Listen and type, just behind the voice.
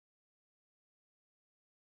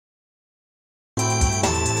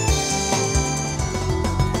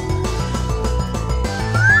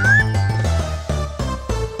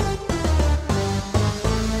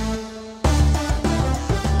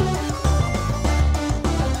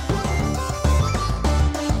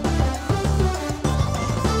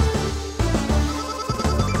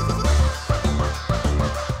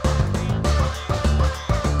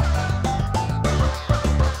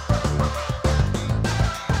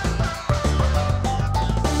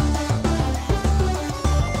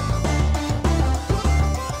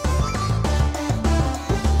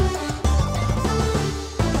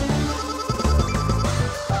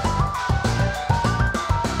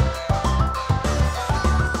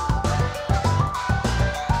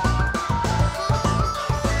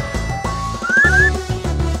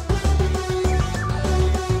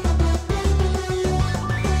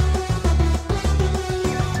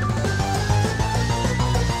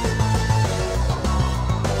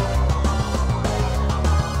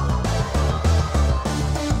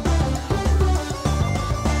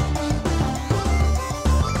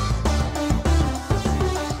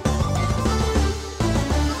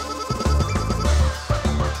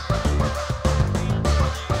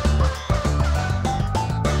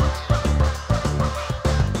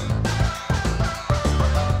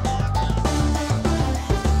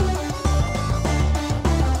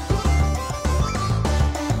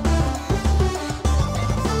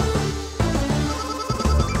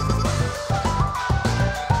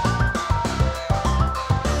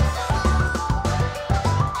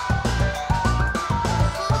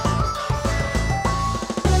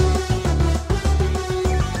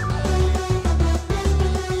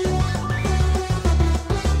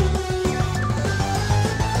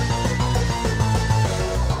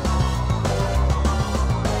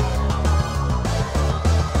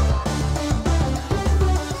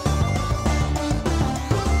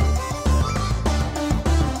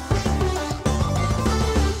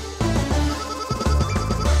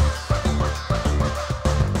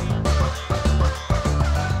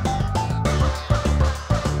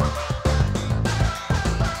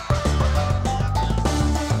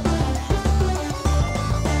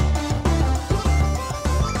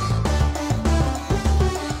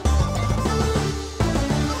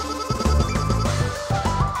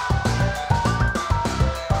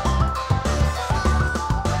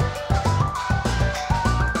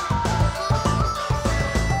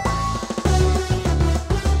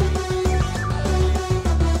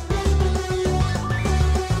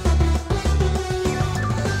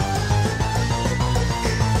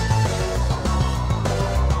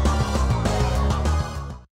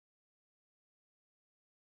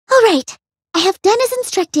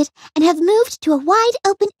restricted and have moved to a wide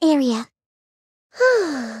open area.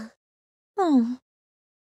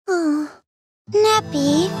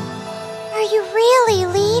 Neppy, are you really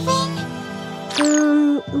leaving?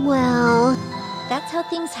 Well... That's how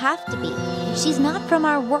things have to be. She's not from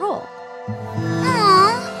our world.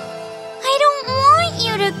 Aw, I don't want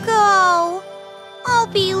you to go. I'll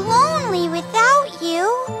be lonely without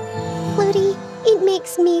you. Flutie, it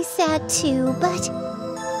makes me sad too, but...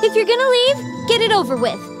 If you're gonna leave, get it over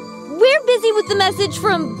with. We're busy with the message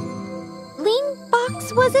from...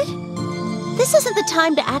 Leanbox, was it? This isn't the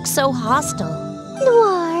time to act so hostile.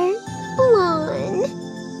 Noire, Blonde.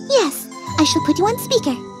 Yes, I shall put you on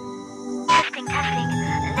speaker. Testing.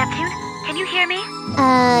 Neptune, can you hear me?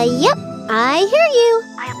 Yep, I hear you.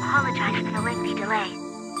 I apologize for the lengthy delay.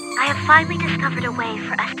 I have finally discovered a way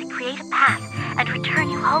for us to create a path and return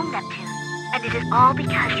you home, Neptune. And it is all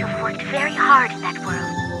because you've worked very hard in that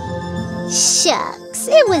world. Shucks,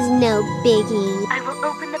 it was no biggie. I will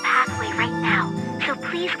open the pathway right now, so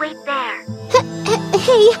please wait there.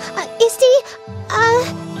 Hey, Isty,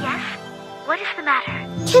 Yes? What is the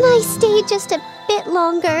matter? can I stay just a bit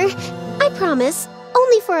longer? I promise,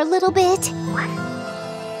 only for a little bit. What?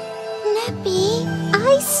 Neppy,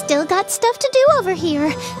 I still got stuff to do over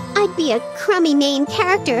here. I'd be a crummy main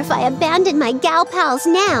character if I abandoned my gal pals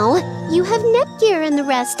now. You have Netgear and the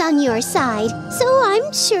rest on your side, so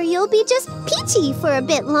I'm sure you'll be just peachy for a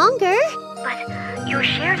bit longer. But your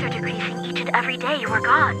shares are decreasing each and every day you are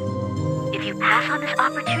gone. If you pass on this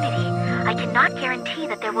opportunity, I cannot guarantee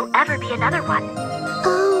that there will ever be another one.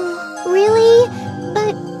 Oh, really?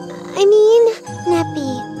 But, I mean...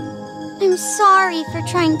 Neppy, I'm sorry for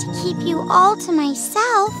trying to keep you all to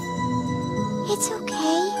myself. It's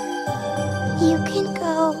okay. You can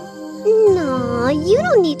go. No, you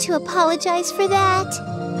don't need to apologize for that.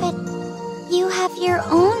 But you have your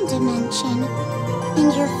own dimension,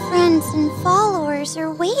 and your friends and followers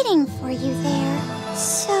are waiting for you there.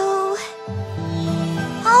 So,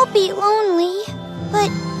 I'll be lonely, but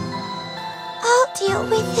I'll deal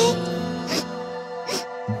with it.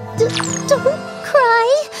 Don't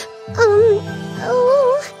cry. Oh...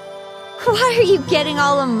 Why are you getting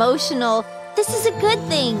all emotional? This is a good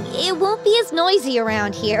thing. It won't be as noisy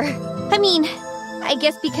around here. I mean, I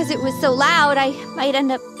guess because it was so loud, I might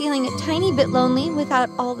end up feeling a tiny bit lonely without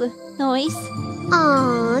all the noise.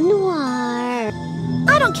 Aw, Noire.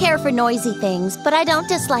 I don't care for noisy things, but I don't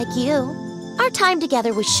dislike you. Our time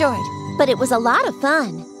together was short, but it was a lot of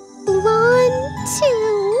fun. Blonde,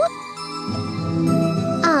 too.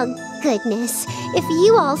 Oh, goodness. If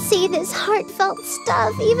you all say this heartfelt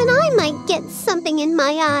stuff, even I might get something in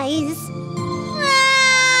my eyes.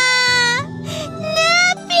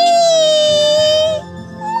 Neppy!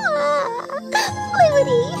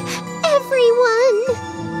 Flutie, everyone.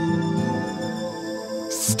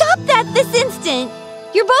 Stop that this instant!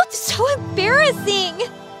 You're both so embarrassing!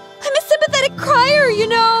 I'm a sympathetic crier, you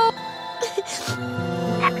know!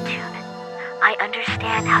 Neptune, I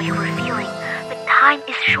understand how you were feeling, but time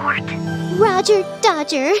is short. Roger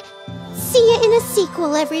Dodger. See you in a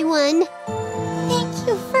sequel, everyone. Thank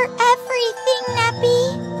you for everything, Neppy.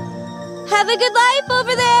 Have a good life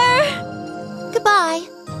over there! Goodbye.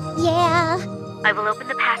 Yeah. I will open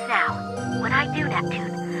the path now. When I do,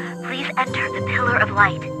 Neptune, please enter the Pillar of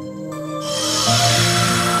Light.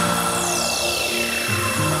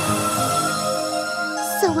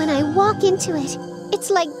 So when I walk into it, it's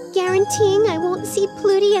like guaranteeing I won't see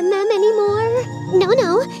Plutie and them anymore?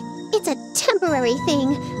 No, it's a temporary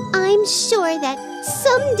thing. I'm sure that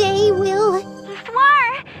someday we'll...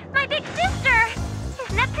 Noire, my big sister!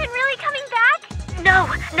 Is Neptune really coming back? No,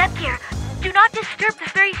 Netgear, do not disturb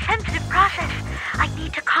this very sensitive process. I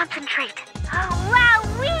need to concentrate. Oh,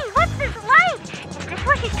 wowee! What's this light? Is this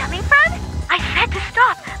where she's coming from? I said to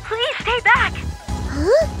stop. Please stay back.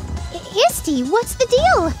 Huh? Isty, what's the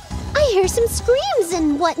deal? I hear some screams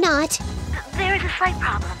and whatnot. There is a slight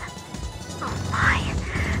problem. Oh my.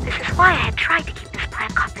 This is why I had tried to keep this plan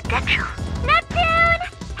confidential. Neptune!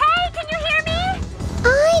 Hey, can you hear me?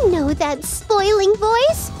 I know that spoiling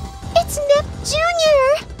voice. It's Nep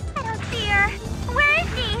Jr. I don't see her. Where is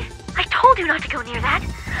she? I told you not to go near that.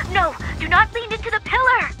 No, do not lean into the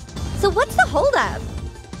pillar. So what's the holdup?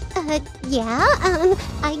 Yeah,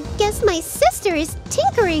 I guess my sister is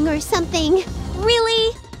tinkering or something.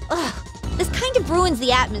 Really? Ugh, this kind of ruins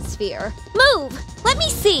the atmosphere. Move! Let me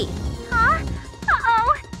see! Huh?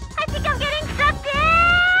 Uh-oh! I think I'm getting sucked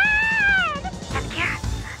in!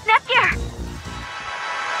 Nepgear!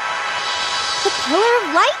 The Pillar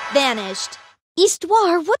of Light vanished!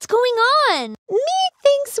 Histoire, what's going on? Me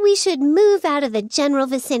thinks we should move out of the general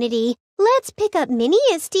vicinity. let's pick up Mini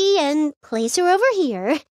Isty and place her over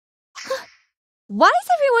here. Why is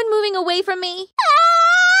everyone moving away from me?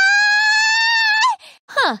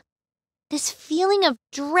 Huh. This feeling of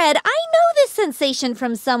dread, I know this sensation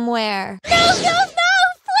from somewhere. No,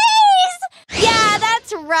 please! Yeah,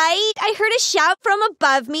 that's right. I heard a shout from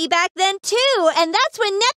above me back then, too. And that's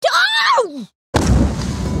when Oh!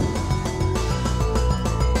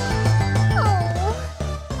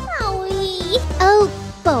 Oh,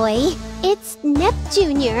 boy. It's Nep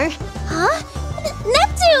Jr. Huh?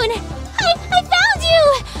 Neptune! I found you!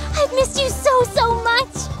 I've missed you so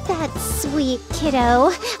much! That's sweet,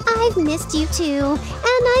 kiddo. I've missed you too,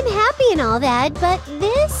 and I'm happy and all that, but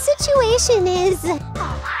this situation is... Oh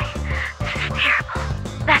my, this is terrible.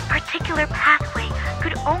 That particular pathway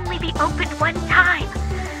could only be opened one time.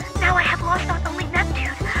 Now I have lost not only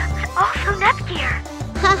Neptune, but also Nepgear.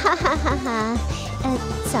 Ha ha ha ha ha.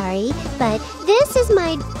 Sorry, but this is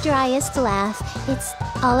my driest laugh. It's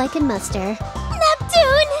all I can muster.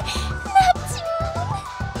 Neptune!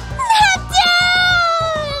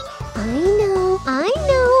 I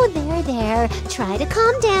know. There. Try to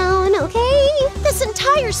calm down, okay? This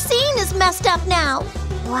entire scene is messed up now.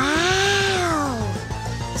 Wow.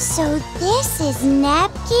 So this is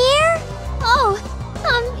Nepgear? Oh,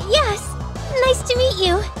 yes. Nice to meet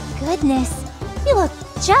you. Goodness, you look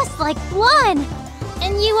just like one.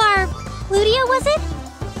 And you are Plutia, was it?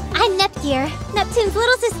 I'm Nepgear, Neptune's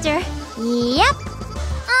little sister. Yep.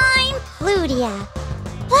 I'm Plutia.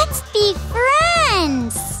 Let's be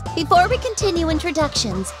friends. Before we continue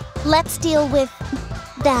introductions, let's deal with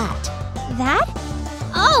that. That?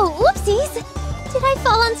 Oh, whoopsies! Did I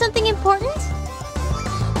fall on something important?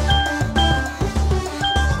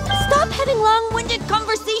 Stop having long-winded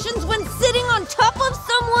conversations when sitting on top of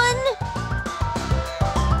someone!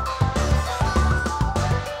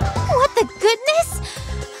 What the goodness?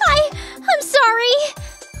 I'm sorry.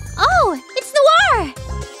 Oh, it's Noire!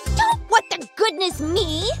 Don't what the goodness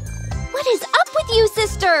me! What is up with you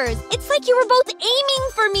sisters? It's like you were both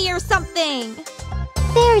aiming for me or something.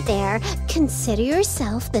 There. Consider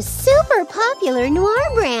yourself the super popular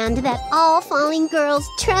Noire brand that all falling girls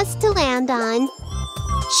trust to land on.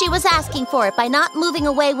 She was asking for it by not moving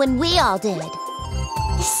away when we all did.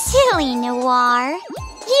 Silly Noire.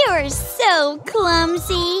 You're so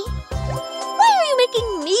clumsy. Why are you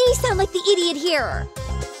making me sound like the idiot here?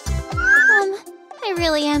 I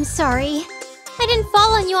really am sorry. I didn't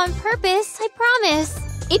fall on you on purpose, I promise.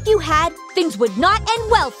 If you had, things would not end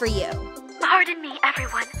well for you. Pardon me,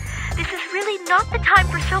 everyone. This is really not the time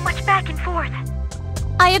for so much back and forth.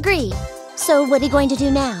 I agree. So what are you going to do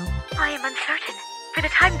now? I am uncertain. For the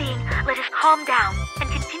time being, let us calm down and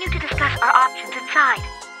continue to discuss our options inside.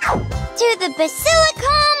 To the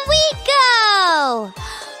Basilicom we go!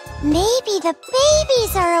 Maybe the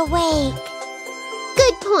babies are awake.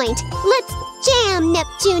 Good point. Let's jam, Nep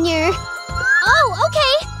Jr. Oh,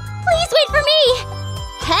 okay. Please wait for me.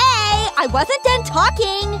 Hey, I wasn't done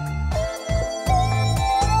talking.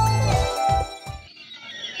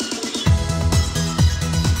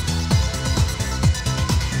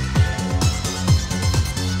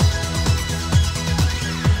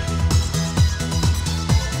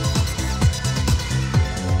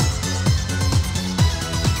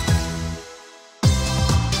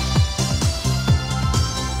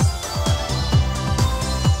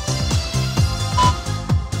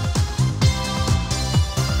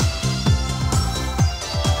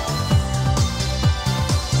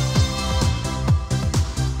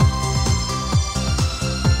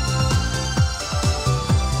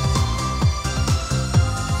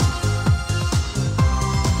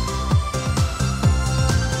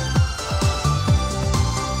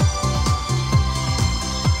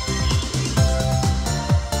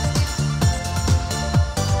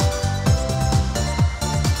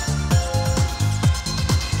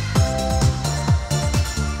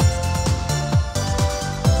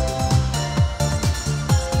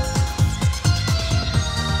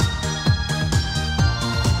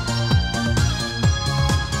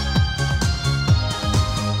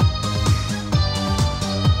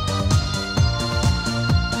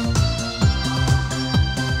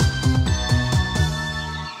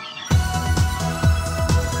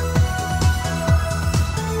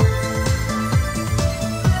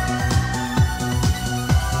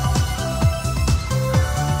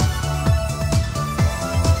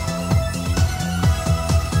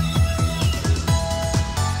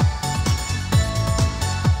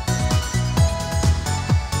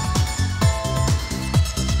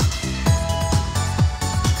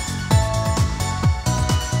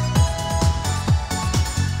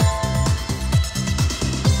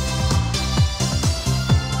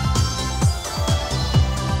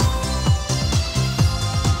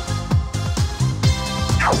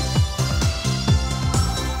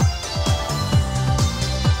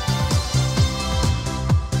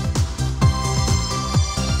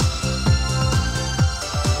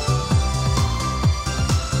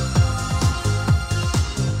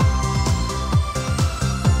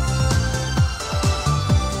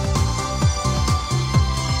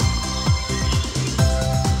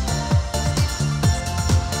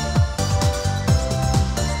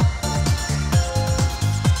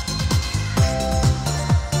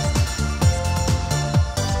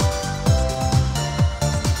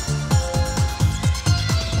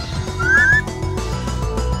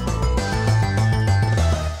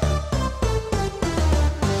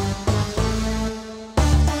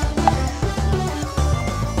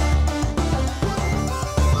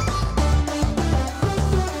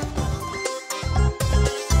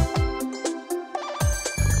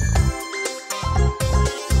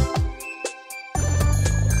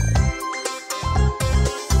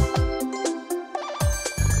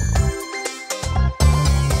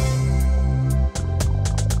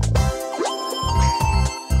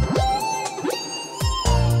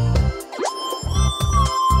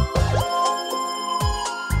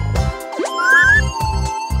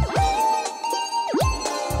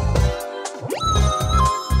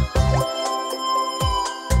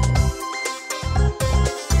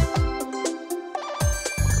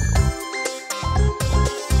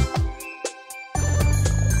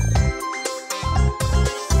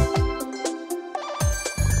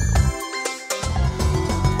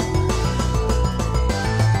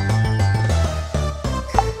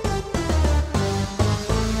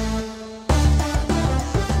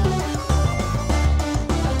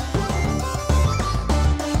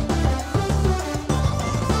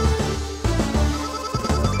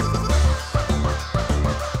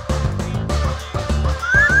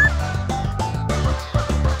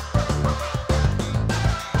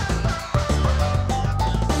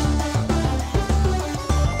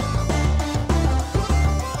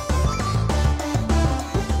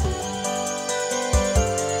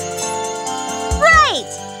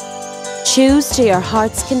 Choose to your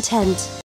heart's content.